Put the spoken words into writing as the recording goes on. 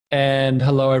And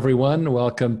hello, everyone.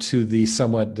 Welcome to the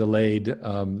somewhat delayed,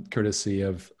 courtesy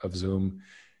of Zoom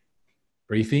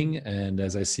briefing. And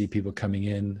as I see people coming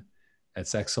in,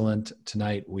 that's excellent.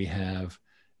 Tonight we have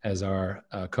as our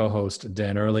co-host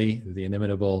Dan Early, the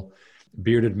inimitable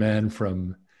bearded man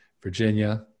from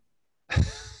Virginia.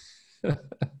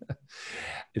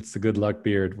 It's the good luck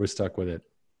beard. We're stuck with it.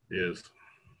 Yes.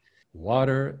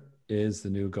 Water is the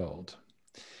new gold.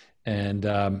 And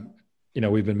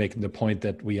we've been making the point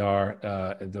that we are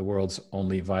the world's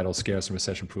only vital, scarce, and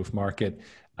recession-proof market.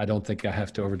 I don't think I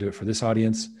have to overdo it for this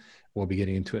audience. We'll be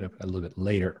getting into it a little bit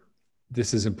later.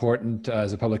 This is important.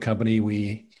 As a public company,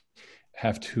 we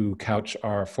have to couch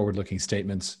our forward-looking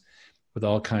statements with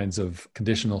all kinds of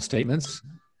conditional statements.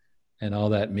 And all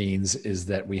that means is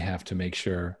that we have to make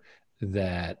sure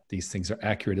that these things are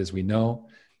accurate as we know.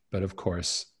 But of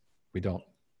course, we don't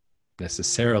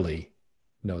necessarily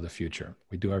know the future.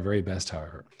 We do our very best,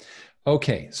 however.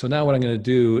 Okay, so now what I'm going to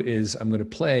do is I'm going to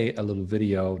play a little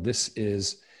video. This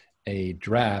is a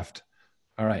draft.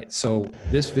 All right, so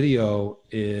this video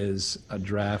is a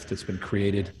draft that's been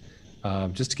created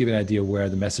just to give you an idea where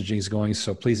the messaging is going.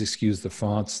 So please excuse the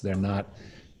fonts. They're not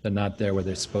there where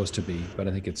they're supposed to be, but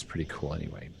I think it's pretty cool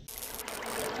anyway.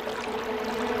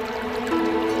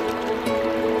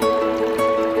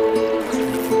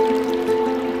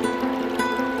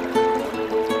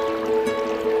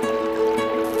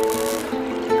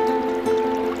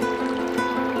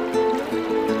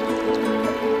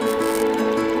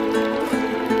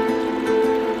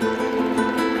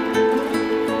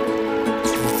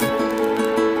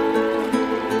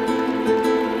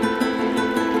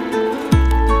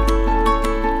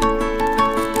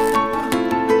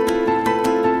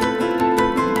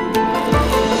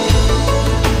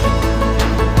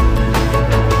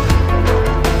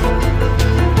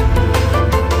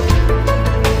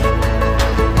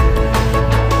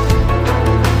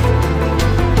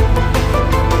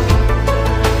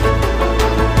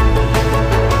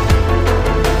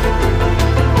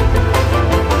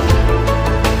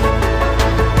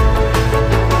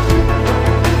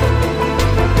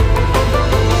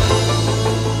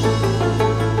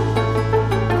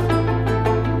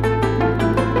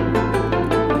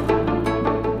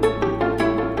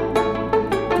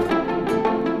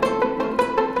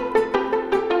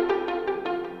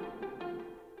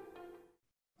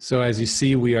 So as you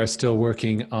see, we are still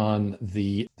working on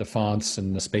the fonts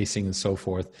and the spacing and so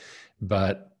forth,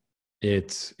 but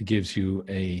it gives you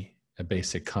a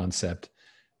basic concept.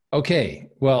 Okay,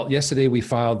 well, yesterday we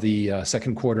filed the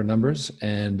second quarter numbers,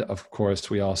 and of course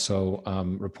we also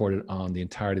reported on the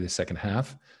entirety of the second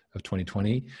half of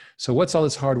 2020. So what's all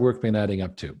this hard work been adding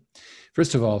up to?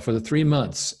 First of all, for the 3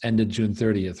 months ended June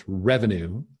 30th,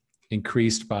 revenue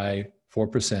increased by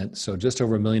 4%, so just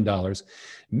over $1 million. $1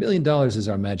 million is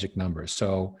our magic number.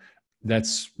 So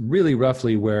that's really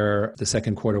roughly where the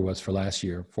second quarter was for last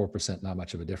year, 4%, not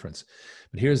much of a difference.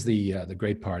 But here's the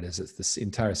great part is it's this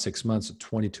entire 6 months,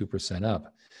 22%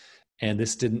 up. And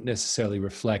this didn't necessarily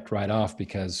reflect right off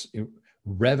because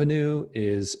revenue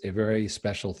is a very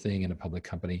special thing in a public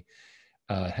company.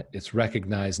 It's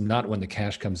recognized not when the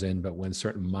cash comes in, but when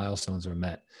certain milestones are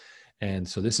met. And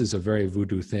so this is a very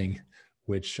voodoo thing,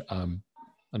 which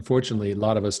unfortunately, a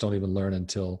lot of us don't even learn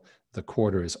until the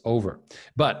quarter is over.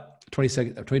 But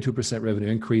 22% revenue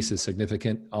increase is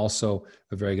significant. Also,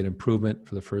 a very good improvement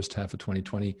for the first half of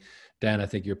 2020. Dan, I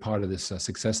think you're part of this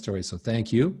success story, so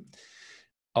thank you.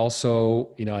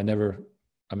 Also, I'm never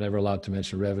allowed to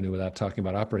mention revenue without talking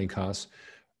about operating costs.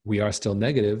 We are still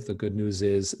negative. The good news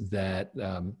is that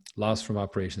loss from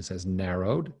operations has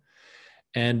narrowed.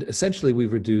 And essentially,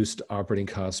 we've reduced operating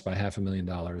costs by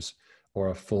 $500,000 or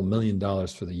a full $1 million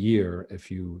for the year if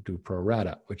you do pro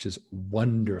rata, which is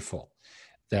wonderful.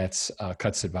 That's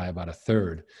cuts it by about a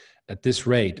third. At this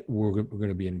rate, we're going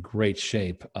to be in great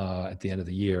shape at the end of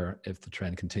the year if the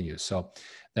trend continues. So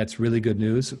that's really good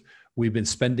news. We've been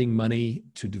spending money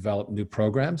to develop new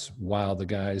programs while the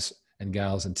guys and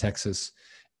gals in Texas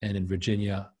and in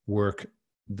Virginia work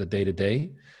the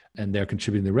day-to-day, and they're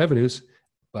contributing the revenues.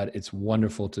 But it's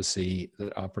wonderful to see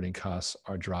that operating costs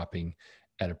are dropping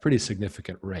at a pretty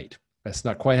significant rate. That's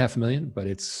not quite $500,000, but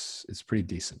it's pretty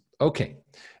decent. Okay,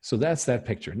 so that's that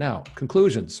picture. Now,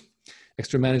 conclusions.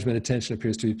 Extra management attention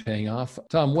appears to be paying off.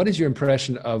 Tom, what is your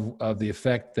impression of the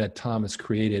effect that Tom has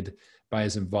created by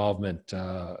his involvement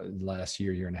in the last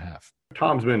year and a half?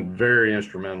 Tom's been very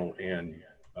instrumental in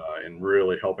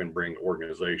really helping bring the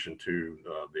organization to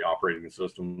the operating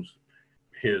systems.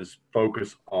 His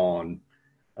focus on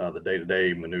the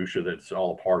day-to-day minutia that's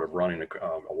all a part of running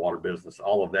a water business,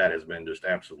 all of that has been just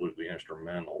absolutely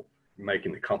instrumental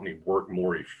making the company work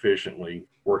more efficiently,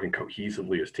 working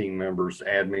cohesively as team members,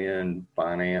 admin,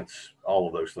 finance, all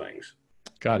of those things.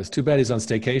 God, it's too bad he's on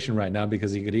staycation right now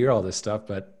because he could hear all this stuff,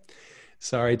 but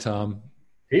sorry, Tom.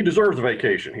 He deserves a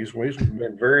vacation. He's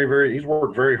been he's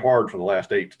worked very hard for the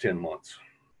last 8 to 10 months.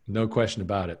 No question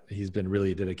about it. He's been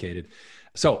really dedicated.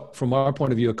 So from our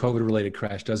point of view, a COVID-related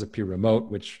crash does appear remote,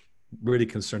 which really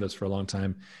concerned us for a long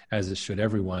time, as it should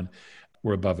everyone.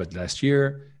 We're above it last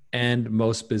year, and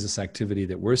most business activity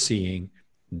that we're seeing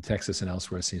in Texas and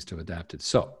elsewhere seems to have adapted.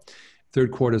 So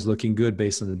third quarter is looking good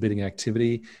based on the bidding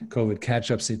activity. COVID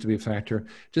catch-up seems to be a factor.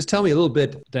 Just tell me a little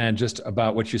bit, Dan, just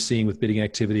about what you're seeing with bidding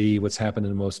activity, what's happened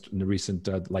in the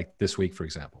recent, like this week, for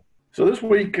example. So this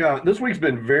week's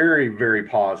been very, very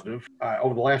positive.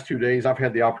 Over the last 2 days, I've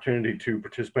had the opportunity to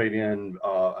participate in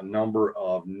a number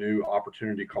of new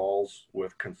opportunity calls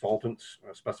with consultants,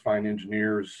 specifying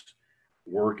engineers,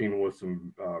 working with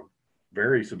some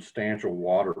very substantial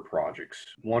water projects.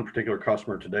 One particular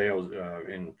customer today, I was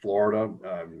in Florida,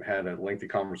 had a lengthy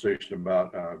conversation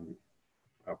about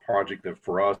a project that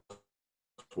for us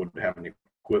would have an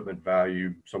equipment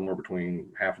value somewhere between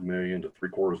 $500,000 to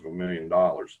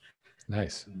 $750,000.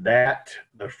 Nice. That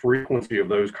the frequency of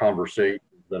those conversations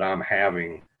that I'm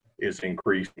having is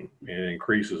increasing. It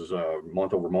increases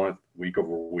month over month, week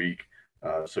over week.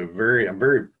 So I'm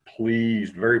very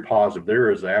pleased, very positive. There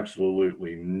is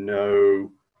absolutely no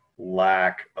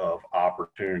lack of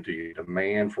opportunity.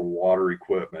 Demand for water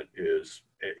equipment is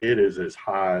as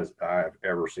high as I've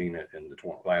ever seen it in the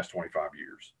last 25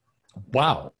 years.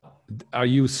 Wow.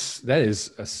 That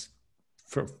is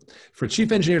for a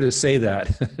chief engineer to say that.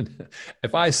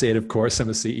 If I say it, of course, I'm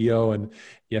a CEO, and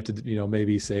you have to,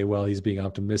 maybe say, well, he's being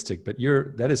optimistic, but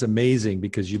that is amazing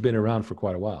because you've been around for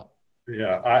quite a while.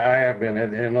 Yeah, I have been.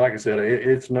 And like I said,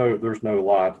 there's no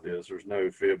lie to this. There's no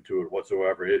fib to it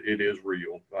whatsoever. It is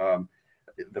real.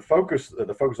 The focus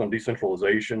on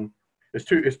decentralization is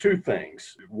two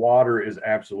things. Water is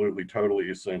absolutely, totally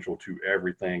essential to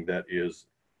everything that is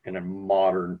in a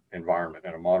modern environment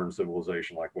and a modern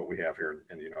civilization like what we have here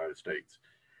in the United States.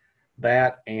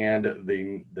 That and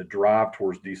the drive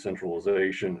towards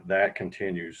decentralization, that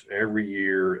continues every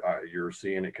year. You're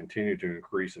seeing it continue to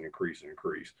increase and increase and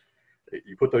increase.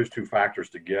 You put those two factors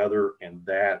together, and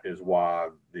that's why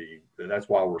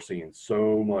we're seeing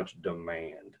so much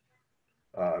demand.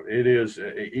 It is,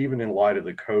 even in light of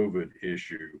the COVID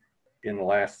issue, in the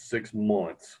last 6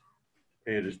 months,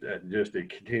 it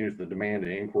continues, the demand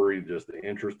and inquiry, just the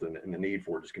interest and the need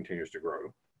for it just continues to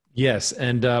grow. Yes,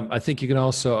 and I think you can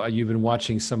also, you've been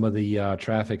watching some of the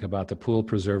traffic about the pool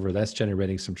preserver. That's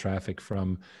generating some traffic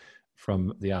from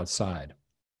the outside.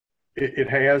 It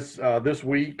has. This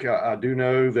week, I do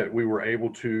know that we were able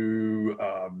to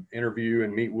interview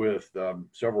and meet with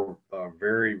several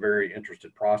very, very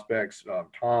interested prospects.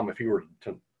 Tom, if he were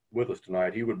with us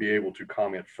tonight, he would be able to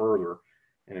comment further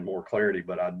and in more clarity,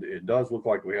 but it does look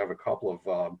like we have a couple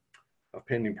of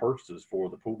pending purchases for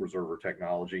the pool preserver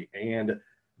technology. And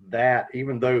that,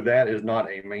 even though that is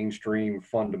not a mainstream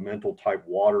fundamental type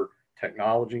water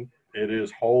technology, it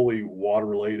is wholly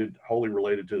related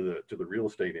to the real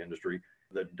estate industry.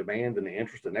 The demand and the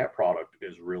interest in that product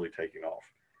is really taking off.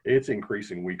 It's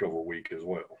increasing week over week as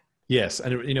well. Yes,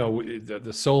 and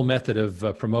the sole method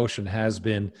of promotion has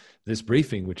been this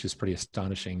briefing, which is pretty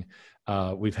astonishing.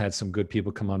 We've had some good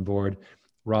people come on board.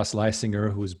 Ross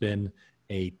Leisinger, who's been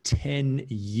a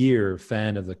 10-year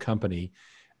fan of the company,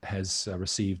 has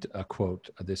received a quote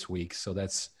this week. So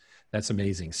that's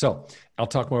amazing. So I'll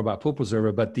talk more about pool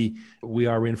preserver, but we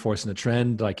are reinforcing the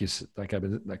trend, like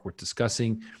we're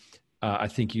discussing. I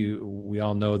think we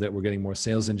all know that we're getting more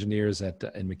sales engineers in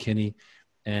McKinney,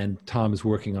 and Tom is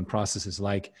working on processes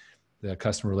like the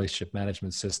customer relationship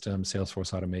management system,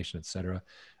 Salesforce automation, et cetera.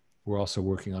 We're also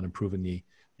working on improving the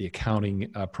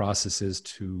accounting processes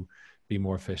to be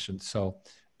more efficient. So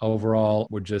overall,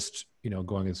 we're just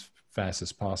going as fast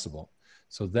as possible.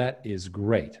 So that is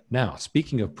great. Now,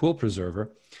 speaking of pool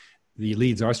preserver, the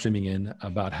leads are streaming in.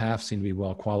 About half seem to be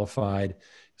well qualified.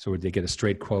 So they get a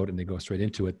straight quote and they go straight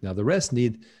into it. Now, the rest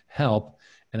need help.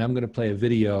 And I'm going to play a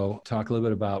video, talk a little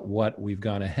bit about what we've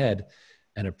gone ahead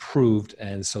and approved.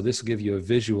 And so this will give you a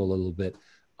visual a little bit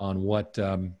on what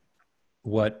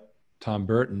Tom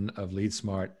Burton of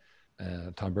LeadSmart,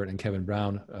 Tom Burton and Kevin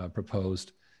Brown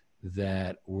proposed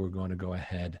that we're going to go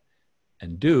ahead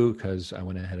and do, because I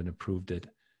went ahead and approved it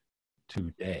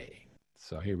today.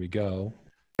 So here we go.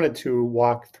 I wanted to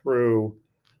walk through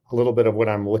a little bit of what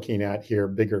I'm looking at here,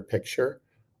 bigger picture,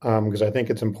 because I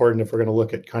think it's important if we're going to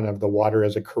look at kind of the water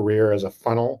as a career, as a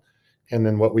funnel, and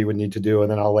then what we would need to do. And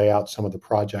then I'll lay out some of the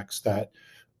projects that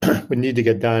would need to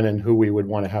get done and who we would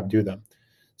want to have do them.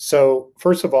 So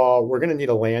first of all, we're going to need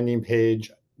a landing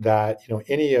page that,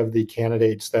 any of the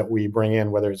candidates that we bring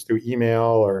in, whether it's through email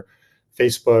or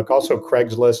Facebook, also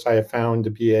Craigslist, I have found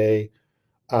to be a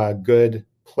good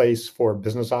place for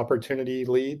business opportunity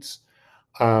leads,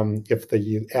 if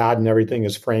the ad and everything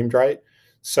is framed right.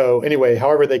 So anyway,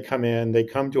 however they come in, they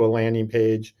come to a landing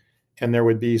page, and there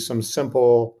would be some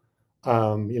simple,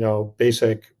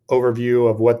 basic overview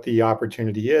of what the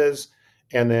opportunity is,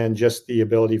 and then just the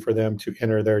ability for them to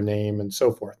enter their name and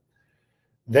so forth.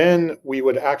 Then we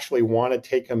would actually want to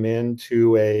take them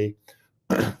into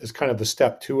is kind of the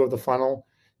step 2 of the funnel,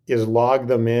 is log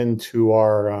them into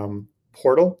our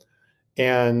portal.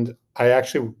 And I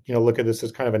actually, look at this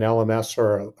as kind of an LMS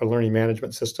or a learning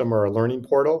management system or a learning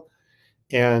portal.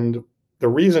 And the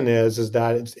reason is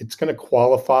that it's going to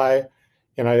qualify.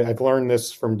 And I've learned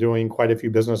this from doing quite a few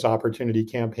business opportunity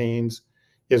campaigns,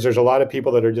 is there's a lot of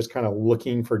people that are just kind of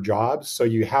looking for jobs. So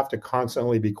you have to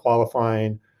constantly be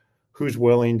qualifying who's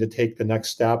willing to take the next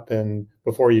step, and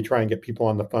before you try and get people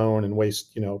on the phone and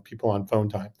waste, people on phone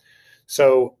time.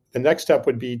 So the next step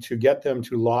would be to get them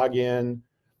to log in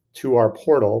to our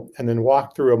portal and then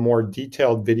walk through a more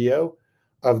detailed video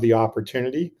of the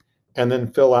opportunity, and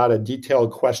then fill out a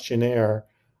detailed questionnaire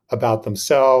about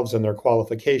themselves and their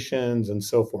qualifications and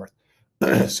so forth.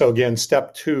 So again,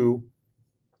 step 2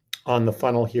 on the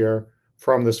funnel here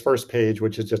from this first page,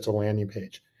 which is just a landing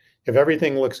page. If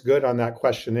everything looks good on that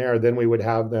questionnaire, then we would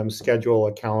have them schedule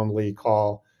a Calendly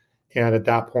call. And at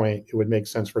that point, it would make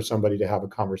sense for somebody to have a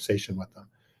conversation with them.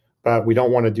 But we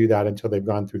don't want to do that until they've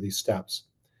gone through these steps.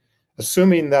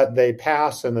 Assuming that they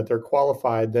pass and that they're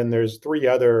qualified, then there's 3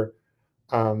 other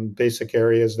basic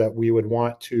areas that we would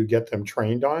want to get them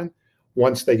trained on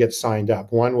once they get signed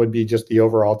up. One would be just the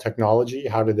overall technology.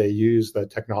 How do they use the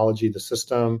technology, the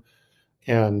system,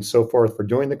 and so forth for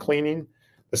doing the cleaning?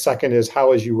 The second is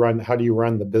how do you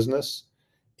run the business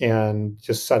and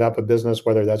just set up a business,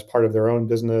 whether that's part of their own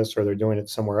business or they're doing it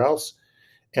somewhere else.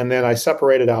 And then I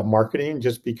separated out marketing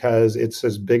just because it's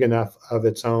as big enough of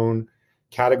its own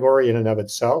category in and of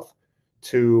itself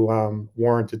to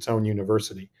warrant its own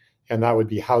university. And that would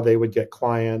be how they would get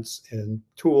clients and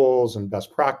tools and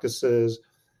best practices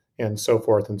and so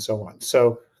forth and so on.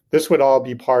 So this would all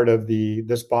be part of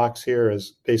this box here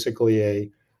is basically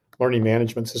a learning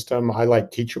management system. I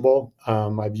like Teachable.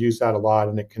 I've used that a lot,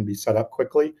 and it can be set up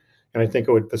quickly. And I think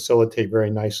it would facilitate very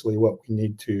nicely what we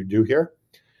need to do here.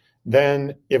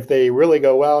 Then if they really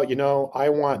go, well, I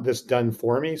want this done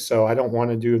for me, so I don't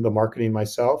want to do the marketing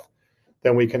myself,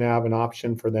 then we can have an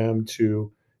option for them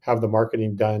to have the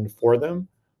marketing done for them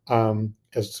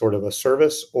as sort of a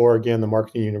service. Or again, the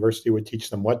marketing university would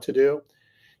teach them what to do.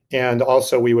 And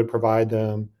also we would provide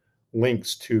them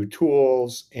links to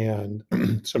tools and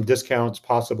some discounts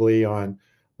possibly on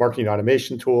marketing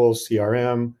automation tools,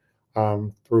 CRM,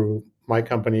 through my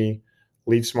company,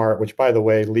 LeadSmart, which by the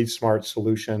way, LeadSmart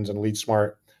Solutions and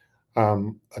LeadSmart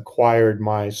acquired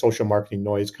my social marketing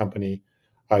noise company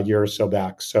a year or so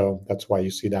back. So that's why you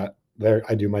see that there.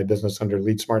 I do my business under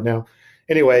LeadSmart now.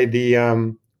 Anyway,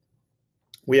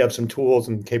 we have some tools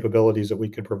and capabilities that we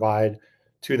could provide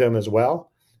to them as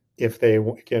well, if they,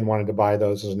 again, wanted to buy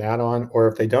those as an add-on, or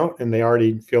if they don't and they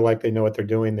already feel like they know what they're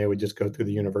doing, they would just go through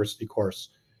the university course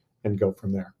and go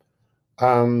from there.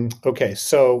 Okay,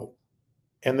 so,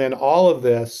 and then all of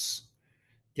this,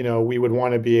 we would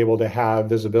want to be able to have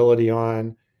visibility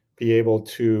on, be able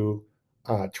to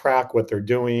track what they're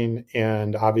doing,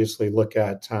 and obviously look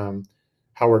at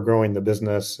how we're growing the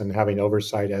business and having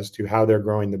oversight as to how they're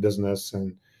growing the business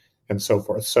and so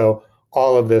forth. So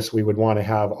all of this we would want to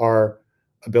have our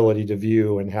ability to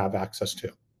view and have access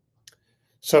to.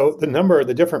 So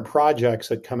the different projects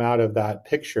that come out of that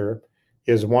picture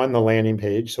is 1, the landing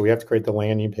page. So we have to create the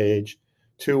landing page.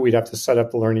 2, we'd have to set up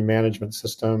the learning management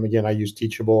system. Again, I use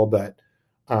Teachable, but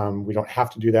we don't have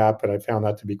to do that, but I found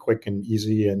that to be quick and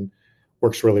easy and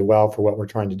works really well for what we're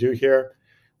trying to do here.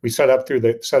 We set up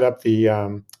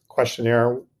the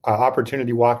questionnaire,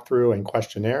 opportunity walkthrough and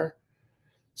questionnaire,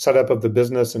 set up of the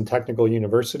business and technical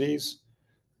universities,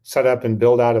 set up and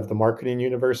build out of the marketing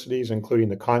universities, including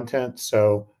the content.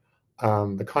 So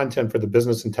the content for the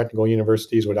business and technical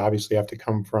universities would obviously have to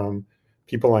come from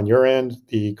people on your end.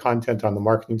 The content on the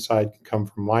marketing side can come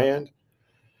from my end.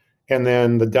 And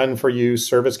then the done for you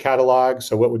service catalog.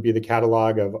 So what would be the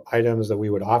catalog of items that we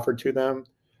would offer to them?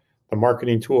 The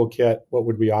marketing toolkit, what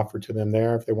would we offer to them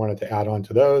there if they wanted to add on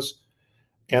to those?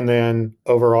 And then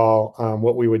overall,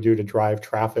 what we would do to drive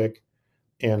traffic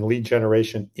and lead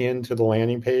generation into the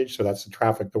landing page. So that's the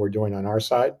traffic that we're doing on our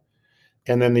side.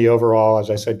 And then the overall, as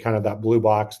I said, kind of that blue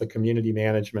box, the community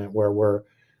management, where we're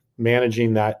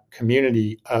managing that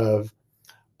community of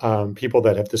people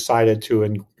that have decided to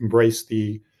embrace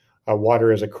the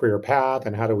water as a career path,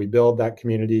 and how do we build that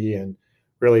community and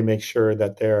really make sure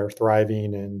that they're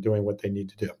thriving and doing what they need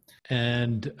to do.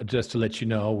 And just to let you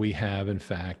know, we have in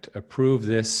fact approved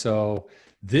this. So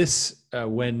this,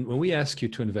 when we ask you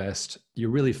to invest, you're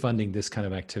really funding this kind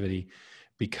of activity,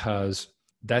 because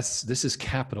this is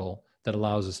capital that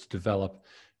allows us to develop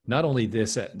not only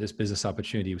this business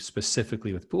opportunity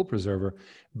specifically with Pool Preserver,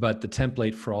 but the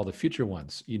template for all the future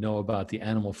ones. You know about the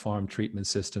animal farm treatment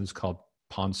systems called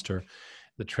Ponster,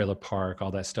 the trailer park,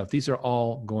 all that stuff. These are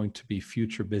all going to be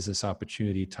future business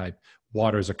opportunity type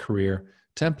water as a career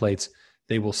templates.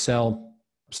 They will sell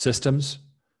systems.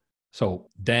 So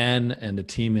Dan and the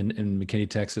team in McKinney,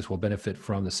 Texas will benefit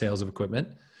from the sales of equipment.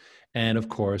 And of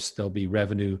course, there'll be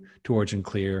revenue to Origin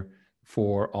Clear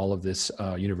for all of this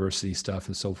university stuff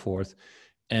and so forth.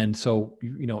 And so,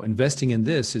 you know, investing in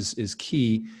this is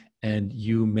key, and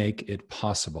you make it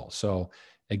possible. So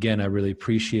again, I really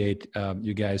appreciate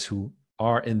you guys who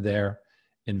are in there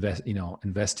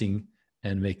investing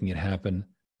and making it happen.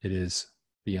 It is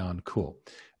beyond cool.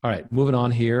 All right, moving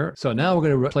on here. So now we're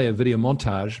going to play a video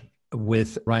montage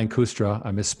with Ryan Koostra.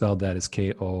 I misspelled that as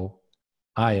Koistra,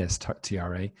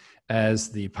 as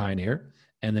the pioneer.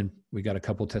 And then we got a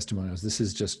couple testimonials. This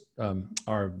is just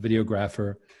our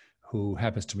videographer, who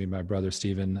happens to be my brother,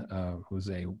 Steven, who's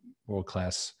a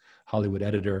world-class Hollywood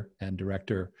editor and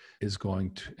director,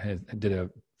 did a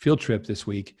field trip this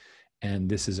week. And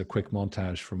this is a quick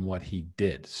montage from what he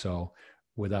did. So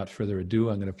without further ado,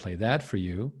 I'm going to play that for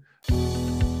you.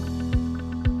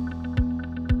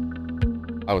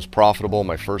 I was profitable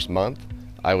my first month.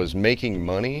 I was making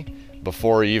money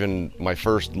before even my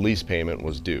first lease payment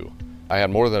was due. I had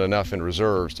more than enough in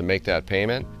reserves to make that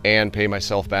payment and pay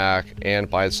myself back and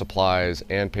buy the supplies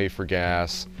and pay for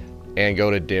gas and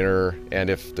go to dinner. And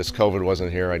if this COVID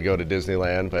wasn't here, I'd go to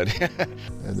Disneyland, but.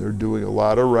 And they're doing a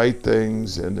lot of right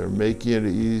things, and they're making it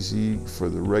easy for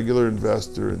the regular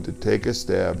investor and to take a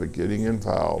stab at getting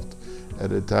involved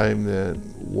at a time that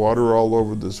water all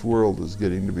over this world is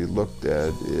getting to be looked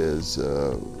at as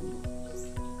a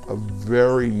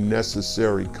very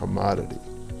necessary commodity.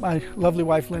 My lovely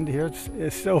wife Linda here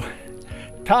is so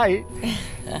tight.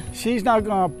 She's not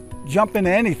going to jump into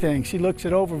anything. She looks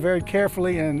it over very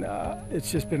carefully, and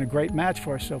it's just been a great match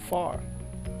for us so far.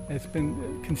 It's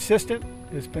been consistent,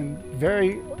 it's been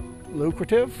very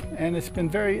lucrative, and it's been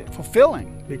very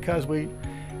fulfilling, because we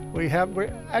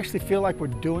actually feel like we're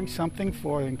doing something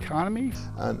for the economy.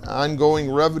 An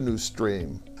ongoing revenue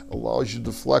stream allows you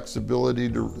the flexibility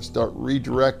to start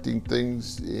redirecting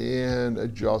things and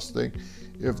adjusting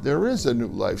if there is a new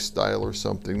lifestyle or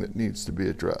something that needs to be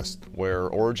addressed. Where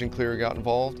Origin Clear got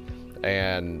involved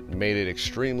and made it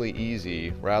extremely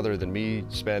easy, rather than me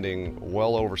spending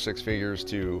well over 6 figures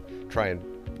to try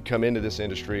and come into this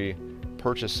industry,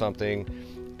 purchase something.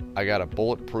 I got a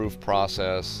bulletproof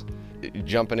process.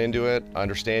 Jumping into it,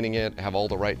 understanding it, have all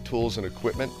the right tools and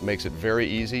equipment, makes it very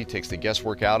easy, takes the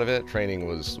guesswork out of it. Training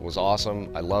was awesome.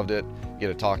 I loved it. Get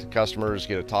to talk to customers,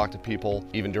 get to talk to people,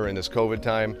 even during this COVID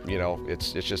time. You know,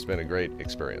 it's just been a great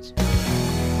experience.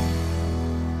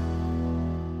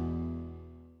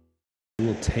 A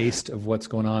little taste of what's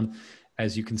going on.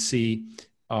 As you can see,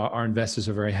 our investors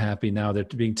are very happy now. They're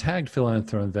being tagged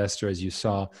Philanthro Investor, as you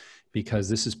saw, because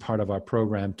this is part of our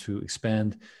program to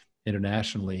expand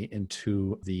internationally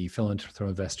into the Philanthro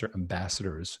Investor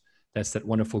Ambassadors. That's that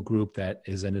wonderful group that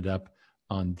has ended up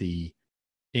on the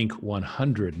Inc.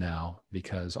 100 now,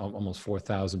 because almost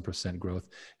 4,000% growth,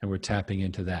 and we're tapping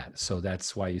into that. So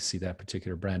that's why you see that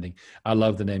particular branding. I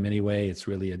love the name anyway. It's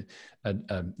really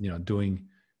doing.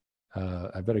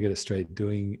 I better get it straight.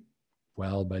 Doing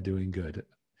well by doing good.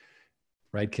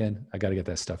 Right, Ken? I got to get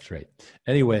that stuff straight.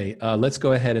 Anyway, let's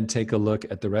go ahead and take a look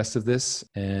at the rest of this.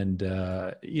 And,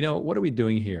 what are we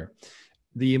doing here?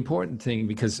 The important thing,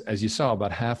 because as you saw,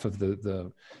 about half of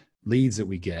the leads that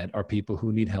we get are people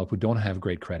who need help, who don't have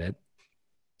great credit.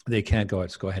 They can't go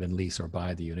ahead and lease or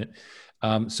buy the unit.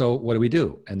 So what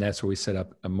do? And that's where we set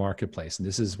up a marketplace. And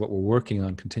this is what we're working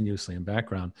on continuously in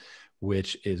background,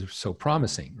 which is so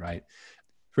promising, right?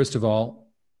 First of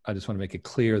all, I just want to make it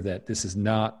clear that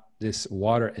this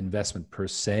water investment per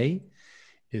se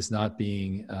is not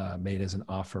being made as an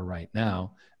offer right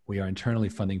now. We are internally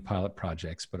funding pilot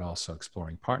projects, but also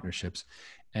exploring partnerships,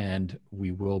 and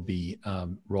we will be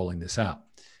rolling this out,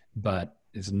 but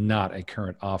it's not a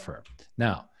current offer.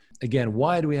 Now, again,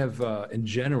 why do we have, in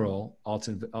general,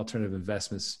 alternative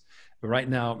investments? But right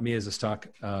now, me as a stock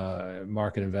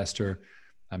market investor,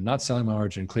 I'm not selling my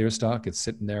Origin Clear stock. It's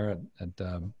sitting there at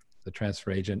the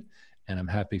transfer agent, and I'm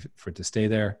happy for it to stay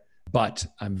there. but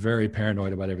I'm very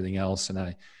paranoid about everything else. And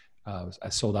I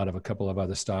sold out of a couple of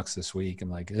other stocks this week. I'm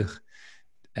like, ugh.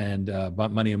 And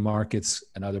but money in markets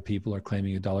and other people are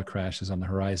claiming a dollar crash is on the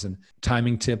horizon.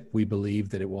 Timing tip, we believe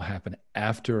that it will happen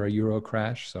after a euro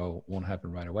crash, so it won't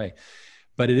happen right away.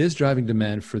 But it is driving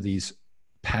demand for these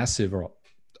passive or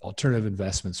alternative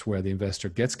investments where the investor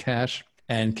gets cash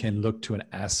and can look to an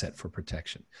asset for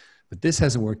protection. But this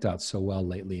hasn't worked out so well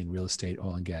lately in real estate,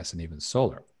 oil and gas, and even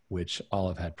solar, which all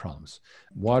have had problems.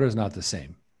 Water is not the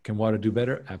same. Can water do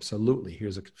better? Absolutely.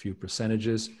 Here's a few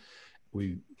percentages.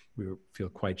 We feel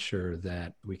quite sure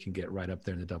that we can get right up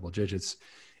there in the double digits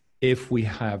if we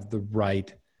have the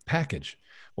right package.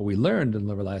 What we learned in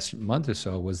the last month or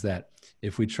so was that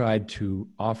if we tried to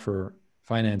offer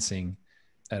financing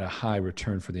at a high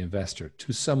return for the investor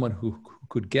to someone who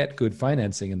could get good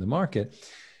financing in the market,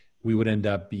 we would end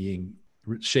up being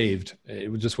shaved.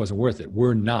 It just wasn't worth it.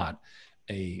 We're not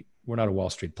a Wall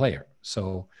Street player.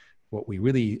 So what we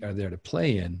really are there to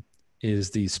play in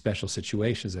is these special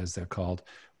situations, as they're called,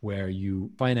 where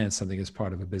you finance something as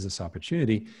part of a business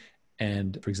opportunity.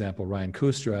 And for example, Ryan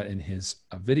Kustra in his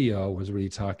video was really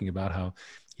talking about how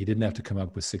he didn't have to come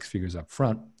up with 6 figures up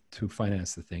front to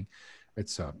finance the thing.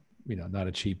 It's not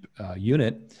a cheap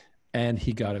unit, and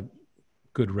he got a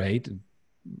good rate.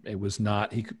 It was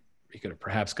not, he could have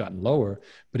perhaps gotten lower,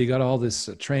 but he got all this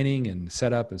training and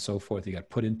setup and so forth. He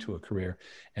got put into a career,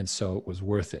 and so it was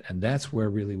worth it. And that's where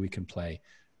really we can play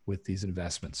with these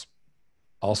investments.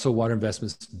 Also, water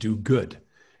investments do good.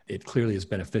 It clearly is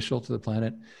beneficial to the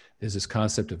planet. There's this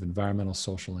concept of environmental,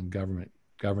 social, and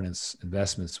governance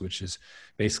investments, which is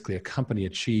basically a company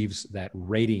achieves that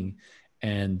rating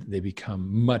and they become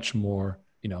much more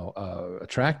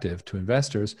attractive to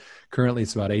investors. Currently,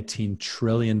 it's about $18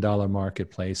 trillion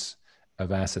marketplace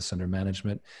of assets under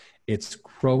management. It's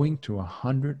growing to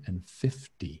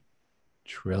 150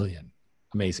 trillion.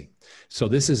 Amazing. So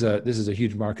this is a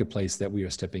huge marketplace that we are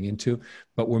stepping into,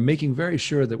 but we're making very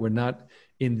sure that we're not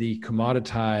in the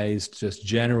commoditized, just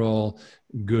general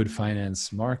good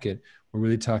finance market. We're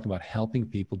really talking about helping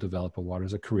people develop a water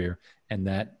as a career, and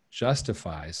that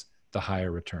justifies the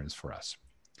higher returns for us.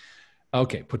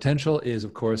 Okay, potential is,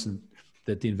 of course,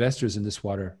 that the investors in this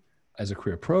water as a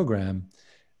career program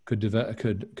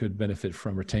could benefit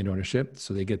from retained ownership.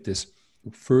 So they get this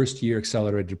first year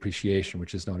accelerated depreciation,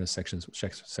 which is known as Section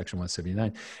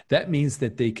 179. That means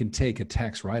that they can take a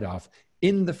tax write-off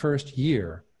in the first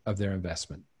year of their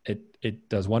investment. It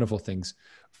does wonderful things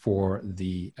for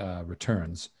the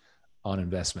returns on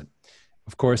investment.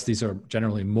 Of course, these are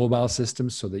generally mobile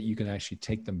systems so that you can actually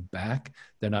take them back.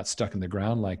 They're not stuck in the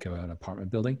ground like an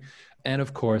apartment building. And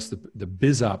of course, the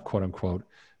BizOp, quote unquote,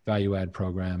 value add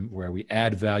program, where we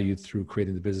add value through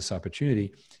creating the business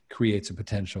opportunity, creates a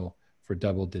potential for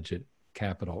double-digit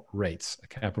capital rates. A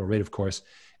capital rate, of course,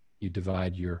 you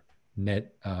divide your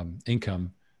net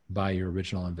income by your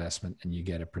original investment, and you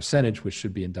get a percentage, which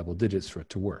should be in double digits for it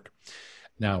to work.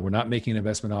 Now, we're not making an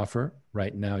investment offer.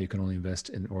 Right now, you can only invest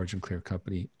in OriginClear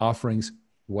company offerings.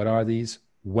 What are these?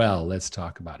 Well, let's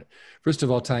talk about it. First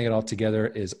of all, tying it all together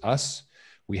is us.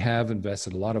 We have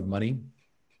invested a lot of money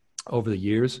over the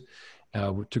years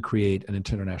to create an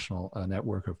international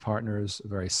network of partners,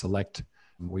 very select.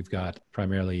 We've got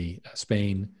primarily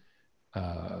Spain.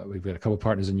 We've got a couple of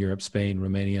partners in Europe, Spain,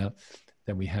 Romania.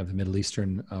 Then we have the Middle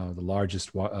Eastern, the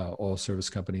largest oil service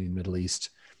company in the Middle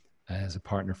East as a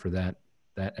partner for that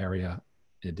area,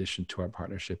 in addition to our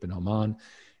partnership in Oman.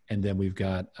 And then we've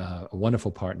got a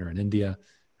wonderful partner in India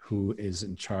who is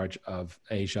in charge of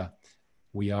Asia.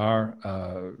 We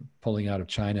are pulling out of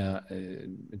China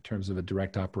in terms of a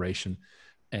direct operation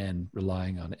and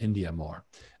relying on India more.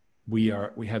 We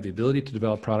have the ability to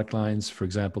develop product lines, for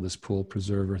example, this pool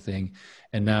preserver thing.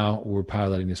 And now we're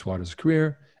piloting this water as a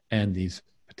career and these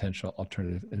potential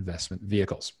alternative investment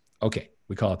vehicles. Okay,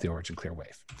 we call it the OriginClear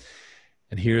Wave.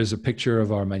 And here's a picture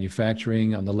of our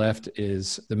manufacturing. On the left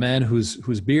is the man whose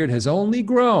beard has only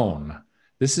grown.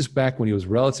 This is back when he was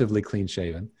relatively clean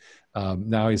shaven.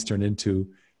 Now he's turned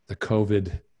into the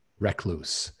COVID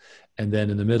recluse. And then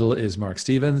in the middle is Mark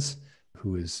Stevens,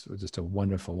 who is just a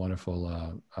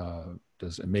wonderful,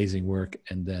 does amazing work.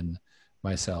 And then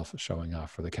myself showing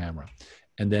off for the camera.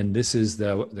 And then this is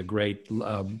the great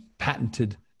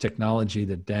patented technology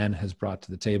that Dan has brought to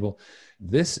the table.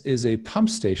 This is a pump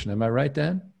station. Am I right,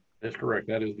 Dan? That's correct.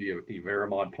 That is the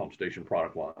Veramod pump station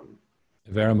product line.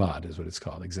 Veramod is what it's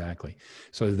called, exactly.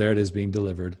 So there it is being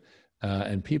delivered.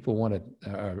 And people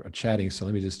are chatting, so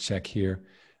let me just check here.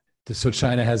 So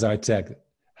China has our tech.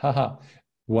 Haha.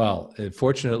 Well,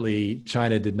 fortunately,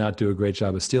 China did not do a great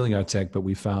job of stealing our tech, but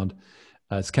we found,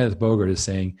 as Kenneth Bogert is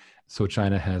saying, so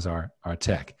China has our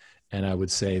tech. And I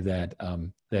would say that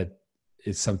that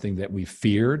is something that we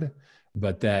feared,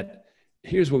 but that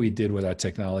here's what we did with our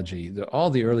technology. All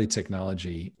the early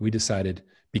technology, we decided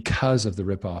because of the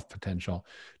rip-off potential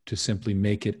to simply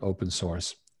make it open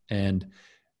source. And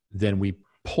then we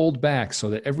pulled back so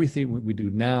that everything we do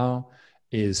now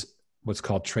is what's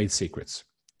called trade secrets.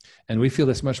 And we feel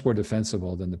it's much more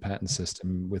defensible than the patent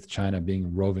system, with China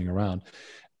being roving around.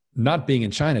 Not being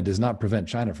in China does not prevent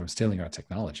China from stealing our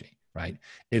technology, right?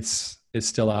 It's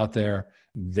still out there.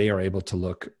 They are able to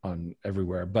look on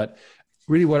everywhere. But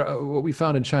really what we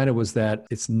found in China was that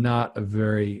it's not a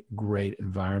very great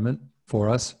environment for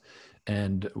us.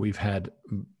 And we've had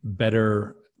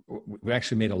we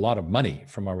actually made a lot of money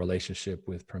from our relationship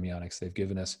with Permionics. They've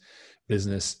given us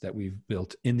business that we've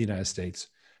built in the United States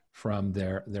from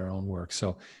their own work.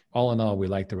 So all in all, we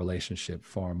like the relationship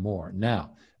far more.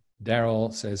 Now,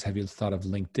 Daryl says, have you thought of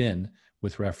LinkedIn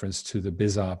with reference to the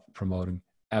BizOp promoting?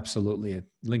 Absolutely.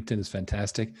 LinkedIn is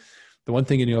fantastic. The one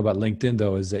thing you know about LinkedIn,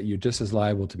 though, is that you're just as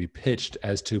liable to be pitched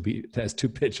as to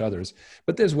pitch others.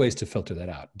 But there's ways to filter that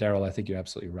out. Daryl, I think you're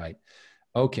absolutely right.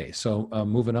 Okay, so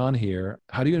moving on here.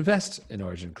 How do you invest in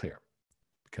OriginClear?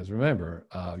 Because remember,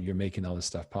 you're making all this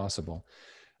stuff possible.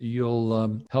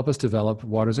 You'll help us develop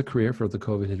Water as a Career for the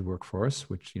COVID-hit workforce,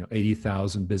 which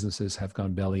 80,000 businesses have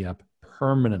gone belly up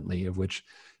permanently, of which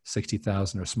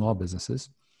 60,000 are small businesses.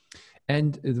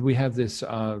 And we have this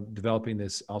developing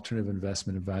this alternative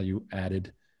investment in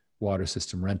value-added water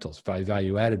system rentals.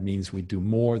 Value-added means we do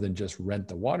more than just rent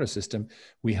the water system.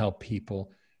 We help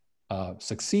people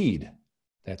succeed.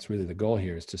 That's really the goal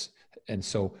here. And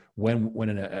so when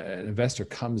an investor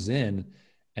comes in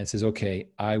and says, "Okay,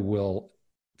 I will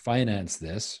finance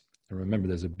this," and remember,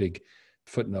 there's a big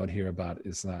footnote here about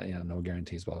it's not no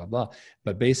guarantees, blah blah blah.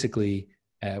 But basically,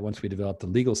 once we develop the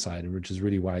legal side, which is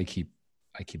really why I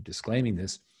keep disclaiming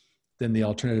this, then the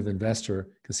alternative investor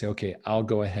can say, okay, I'll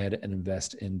go ahead and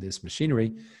invest in this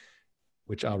machinery,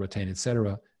 which I'll retain, et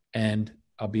cetera, and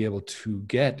I'll be able to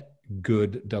get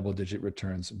good double-digit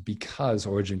returns because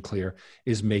OriginClear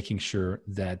is making sure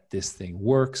that this thing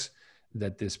works,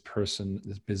 that this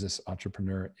business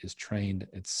entrepreneur is trained,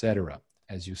 et cetera,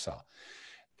 as you saw.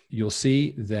 You'll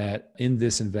see that in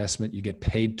this investment, you get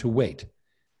paid to wait.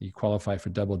 You qualify for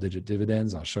double-digit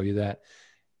dividends. I'll show you that.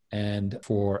 And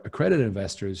for accredited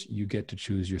investors, you get to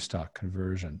choose your stock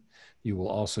conversion. You will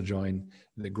also join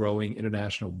the growing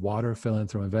International Water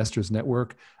Philanthro Investors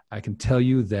Network. I can tell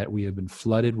you that we have been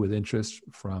flooded with interest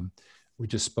from, Ken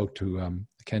just spoke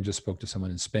to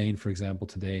someone in Spain, for example,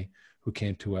 today, who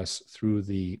came to us through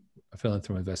the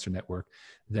Philanthro Investor Network.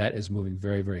 That is moving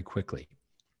very, very quickly.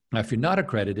 Now, if you're not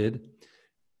accredited,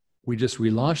 we just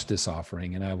relaunched this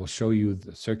offering, and I will show you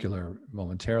the circular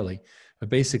momentarily. But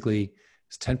basically,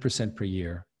 it's 10% per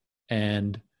year,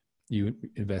 and you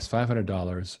invest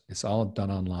 $500. It's all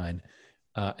done online,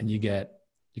 and you can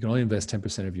only invest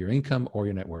 10% of your income or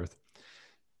your net worth.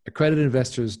 Accredited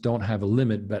investors don't have a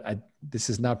limit, but this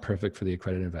is not perfect for the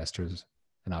accredited investors,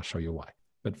 and I'll show you why.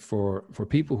 But for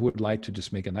people who would like to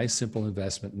just make a nice, simple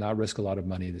investment, not risk a lot of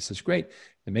money, this is great.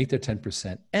 They make their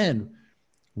 10%, and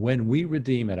when we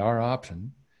redeem at our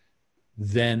option,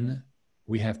 then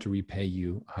we have to repay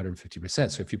you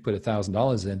 150%. So if you put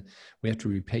 $1,000 in, we have to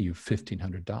repay you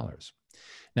 $1,500.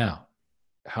 Now,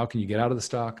 how can you get out of the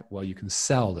stock? Well, you can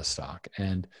sell the stock.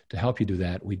 And to help you do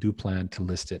that, we do plan to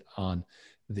list it on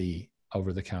the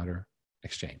over-the-counter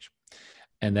exchange.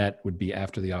 And that would be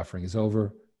after the offering is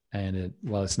over. And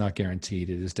while it's not guaranteed,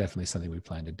 it is definitely something we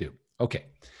plan to do. Okay,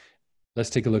 let's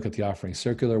take a look at the offering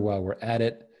circular while we're at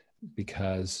it,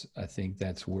 because I think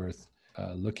that's worth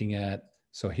looking at.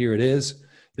 So here it is.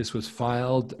 This was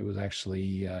filed. It was actually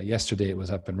yesterday it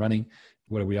was up and running.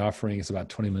 What are we offering? It's about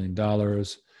 $20 million.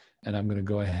 And I'm going to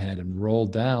go ahead and roll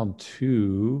down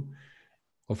to,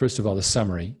 well, first of all, the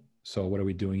summary. So what are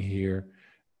we doing here?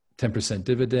 10%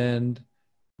 dividend,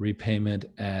 repayment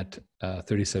at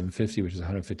 $37.50, which is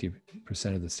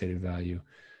 150% of the stated value.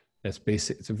 That's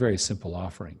basic. It's a very simple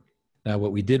offering. Now,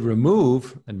 what we did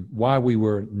remove, and why we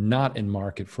were not in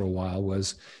market for a while,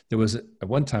 was there was at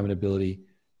one time an ability,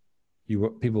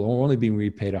 people were only being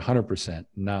repaid 100%,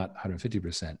 not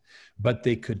 150%, but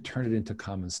they could turn it into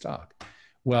common stock.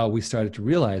 Well, we started to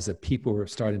realize that people were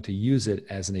starting to use it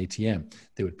as an ATM.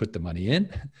 They would put the money in,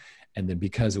 and then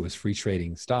because it was free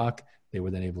trading stock, they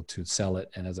were then able to sell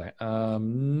it. And as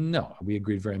no, we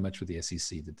agreed very much with the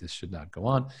SEC that this should not go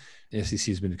on. The SEC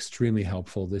has been extremely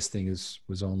helpful. This thing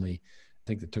was only, I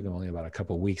think it took them only about a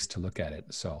couple of weeks to look at it.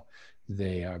 So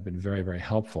they have been very, very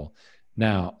helpful.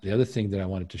 Now, the other thing that I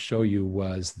wanted to show you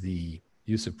was the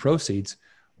use of proceeds.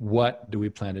 What do we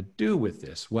plan to do with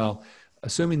this? Well,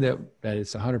 assuming that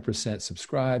it's 100%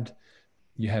 subscribed,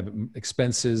 you have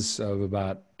expenses of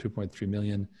about 2.3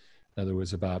 million. In other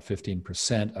words, about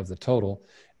 15% of the total.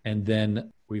 And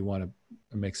then we want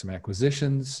to make some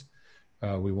acquisitions.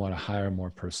 We want to hire more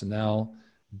personnel,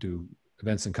 do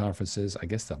events and conferences. I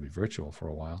guess they'll be virtual for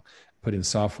a while. Put in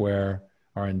software,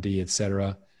 R&D, et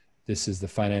cetera. This is the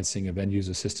financing of end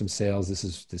user system sales.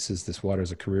 This water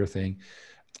is a career thing.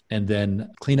 And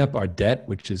then clean up our debt,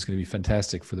 which is going to be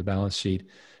fantastic for the balance sheet,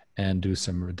 and do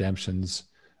some redemptions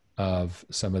of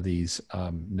some of these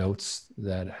notes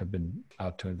that have been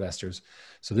out to investors.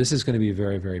 So this is going to be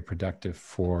very, very productive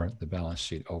for the balance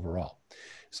sheet overall.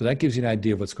 So that gives you an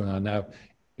idea of what's going on. Now,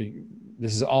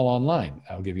 this is all online.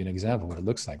 I'll give you an example of what it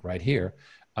looks like right here.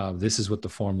 This is what the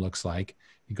form looks like.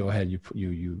 You go ahead,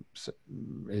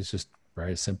 it's just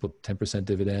very simple, 10%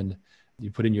 dividend.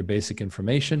 You put in your basic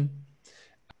information,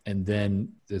 and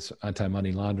then this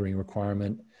anti-money laundering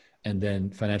requirement, and then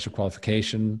financial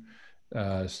qualification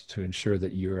to ensure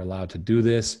that you're allowed to do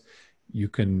this. You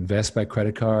can invest by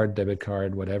credit card, debit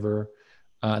card, whatever.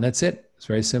 And that's it. It's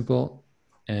very simple.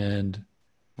 And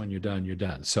when you're done, you're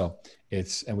done. So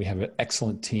and we have an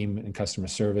excellent team in customer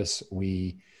service.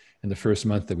 In the first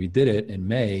month that we did it in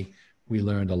May, we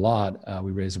learned a lot.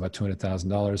 We raised about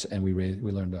 $200,000, and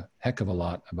we learned a heck of a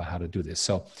lot about how to do this.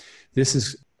 So this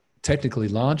is technically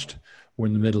launched. We're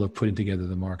in the middle of putting together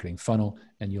the marketing funnel,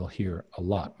 and you'll hear a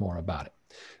lot more about it.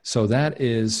 So that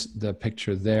is the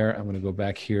picture there. I'm going to go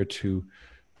back here to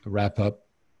wrap up.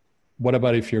 What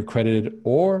about if you're accredited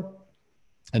or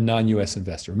a non-U.S.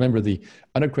 investor? Remember, the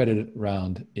unaccredited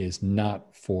round is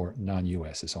not for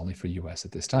non-U.S. It's only for U.S.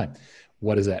 at this time.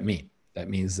 What does that mean? That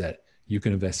means that you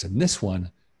can invest in this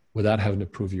one without having to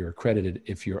prove you're accredited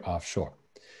if you're offshore.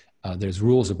 There's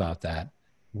rules about that,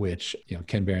 which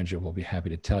Ken Berenger will be happy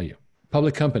to tell you.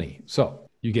 Public company. So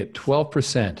you get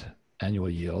 12% annual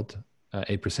yield,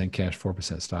 8% cash,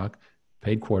 4% stock,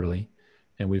 paid quarterly.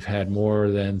 And we've had more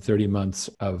than 30 months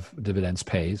of dividends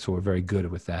paid, so we're very good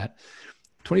with that.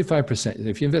 25%,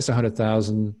 if you invest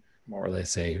 100,000, more or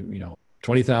less say,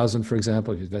 20,000, for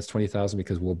example, if you invest 20,000,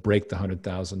 because we'll break the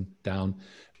 100,000 down,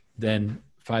 then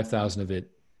 5,000 of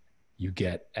it you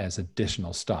get as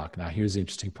additional stock. Now, here's the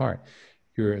interesting part.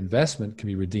 Your investment can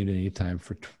be redeemed at any time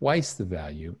for twice the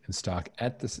value in stock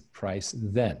at the price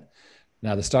then.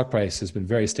 Now, the stock price has been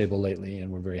very stable lately,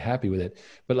 and we're very happy with it.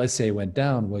 But let's say it went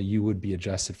down, well, you would be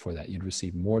adjusted for that. You'd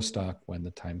receive more stock when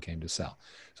the time came to sell.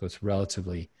 So it's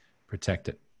relatively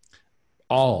protected.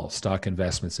 All stock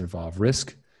investments involve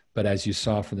risk. But as you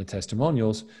saw from the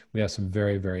testimonials, we have some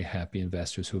very, very happy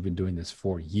investors who have been doing this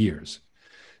for years.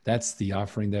 That's the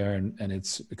offering there, and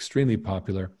it's extremely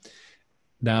popular.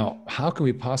 Now, how can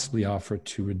we possibly offer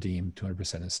to redeem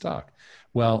 200% of stock?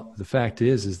 Well, the fact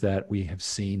is that we have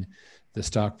seen the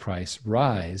stock price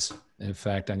rise. In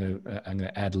fact, I'm going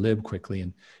to ad lib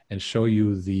quickly and show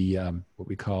you the what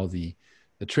we call the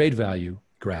trade value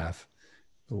graph,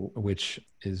 which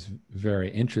is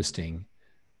very interesting.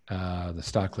 The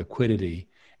stock liquidity,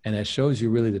 and that shows you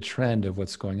really the trend of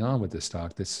what's going on with the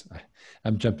stock.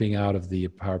 I'm jumping out of the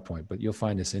PowerPoint, but you'll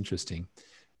find this interesting.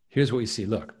 Here's what we see.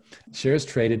 Look, shares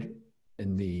traded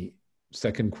in the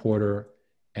second quarter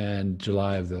and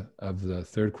July of the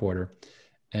third quarter,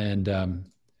 and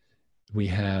we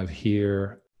have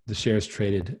here the shares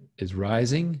traded is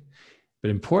rising, but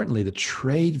importantly, the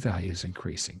trade value is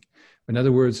increasing. In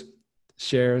other words,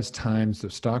 shares times the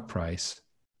stock price.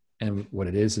 And what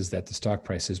it is that the stock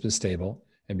price has been stable.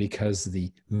 And because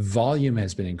the volume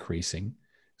has been increasing,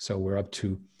 so we're up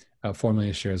to 4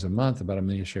 million shares a month, about 1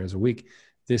 million shares a week,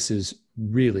 this is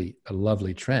really a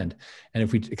lovely trend. And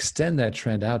if we extend that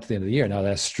trend out to the end of the year, now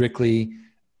that's strictly,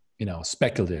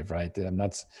 speculative, right? I'm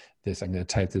going to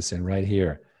type this in right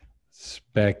here,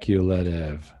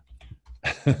 speculative.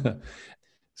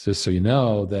 Just so you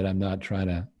know that I'm not trying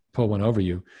to pull one over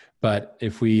you. But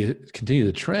if we continue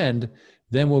the trend,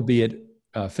 then we'll be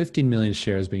at 15 million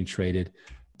shares being traded,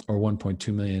 or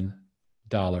 $1.2 million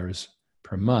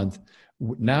per month.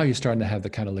 Now you're starting to have the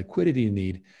kind of liquidity you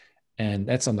need, and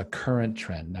that's on the current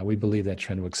trend. Now we believe that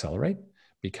trend will accelerate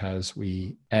because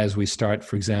as we start,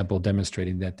 for example,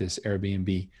 demonstrating that this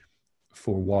Airbnb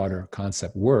for water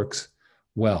concept works,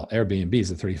 well, Airbnb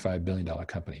is a $35 billion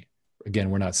company. Again,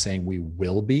 we're not saying we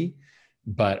will be,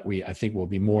 but I think we'll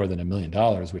be more than $1 million,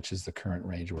 which is the current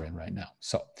range we're in right now.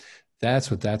 So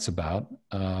that's what that's about.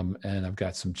 And I've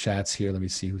got some chats here. Let me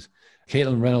see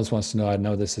Caitlin Reynolds wants to know, I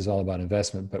know this is all about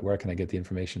investment, but where can I get the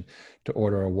information to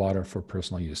order a water for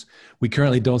personal use? We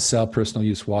currently don't sell personal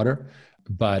use water,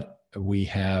 but we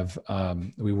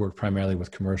work primarily with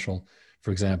commercial.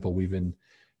 For example, we've been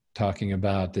talking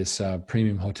about this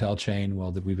premium hotel chain.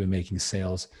 Well, that we've been making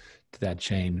sales to that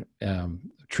chain,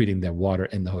 treating their water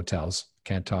in the hotels.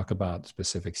 Can't talk about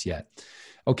specifics yet.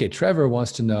 Okay, Trevor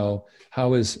wants to know,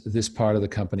 how is this part of the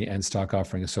company and stock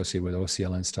offering associated with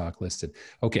OCLN stock listed?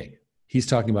 Okay, he's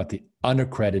talking about the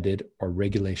unaccredited or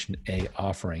Regulation A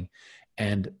offering,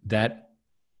 and that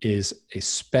is a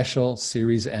special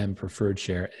Series M preferred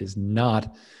share. It is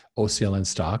not OCLN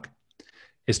stock.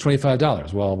 It's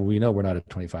 $25. Well, we know we're not at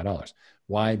 $25.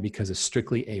 Why? Because it's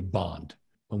strictly a bond.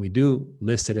 When we do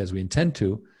list it as we intend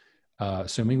to,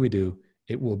 assuming we do,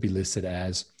 it will be listed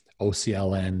as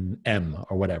OCLN-M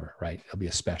or whatever, right? It'll be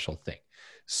a special thing.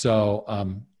 So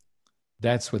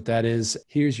that's what that is.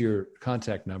 Here's your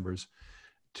contact numbers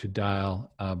to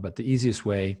dial. But the easiest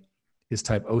way is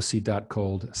type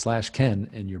oc.cold/Ken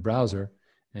in your browser,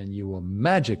 and you will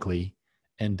magically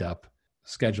end up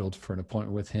scheduled for an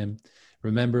appointment with him.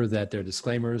 Remember that there are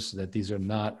disclaimers that these are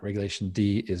not, Regulation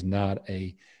D is not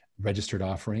a registered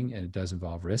offering, and it does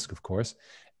involve risk, of course.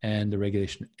 And the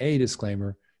Regulation A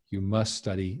disclaimer, you must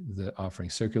study the offering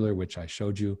circular, which I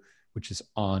showed you, which is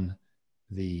on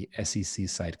the SEC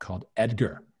site called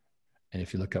EDGAR. And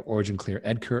if you look up Origin Clear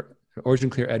EDGAR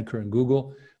in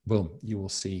Google, boom, you will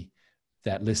see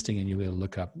that listing, and you'll be able to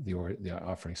look up the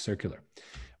offering circular.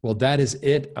 Well, that is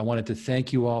it. I wanted to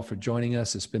thank you all for joining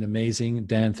us. It's been amazing.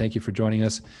 Dan, thank you for joining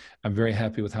us. I'm very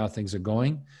happy with how things are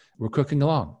going. We're cooking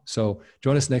along. So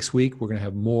join us next week. We're going to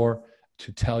have more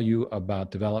to tell you about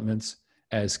developments.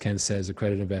 As Ken says,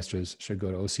 accredited investors should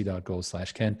go to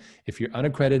oc.gold/Ken. If you're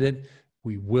unaccredited,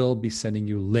 we will be sending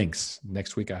you links.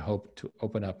 Next week, I hope to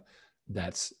open up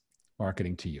that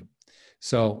marketing to you.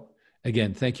 So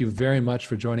again, thank you very much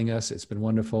for joining us. It's been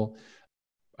wonderful.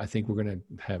 I think we're going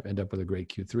to end up with a great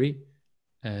Q3,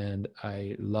 and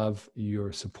I love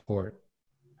your support.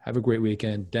 Have a great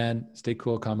weekend. Dan, stay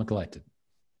cool, calm, and collected.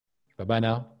 Bye-bye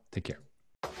now. Take care.